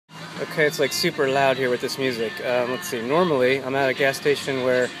Okay, it's like super loud here with this music. Let's see, normally I'm at a gas station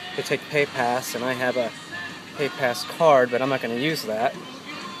where they take PayPass and I have a PayPass card, but I'm not going to use that.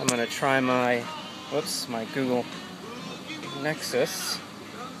 I'm going to try my Google Nexus.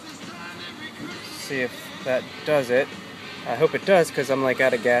 See if that does it. I hope it does because I'm like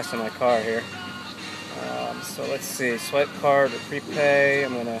out of gas in my car here. So let's see, swipe card or prepay.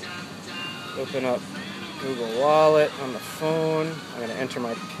 I'm going to open up Google Wallet on the phone. I'm going to enter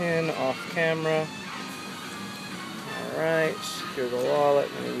my PIN off camera. Alright, Google Wallet,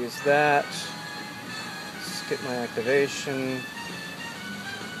 I'm going to use that. Skip my activation.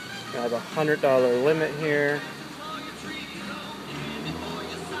 I have a $100 limit here.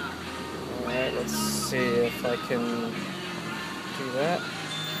 Alright, let's see if I can do that.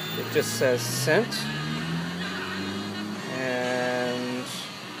 It just says sent. And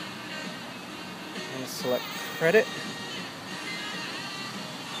I'm going to select credit.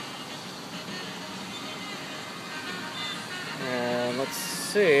 And let's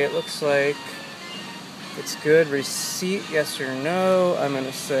see, it looks like it's good. Receipt, yes or no. I'm going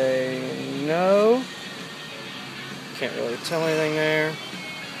to say no. Can't really tell anything there.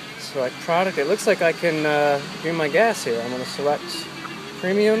 Select product. It looks like I can do my gas here. I'm going to select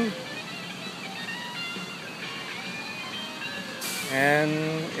premium. And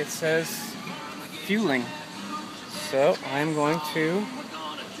it says fueling. So I'm going to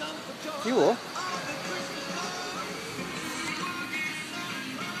fuel.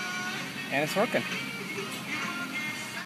 And it's working.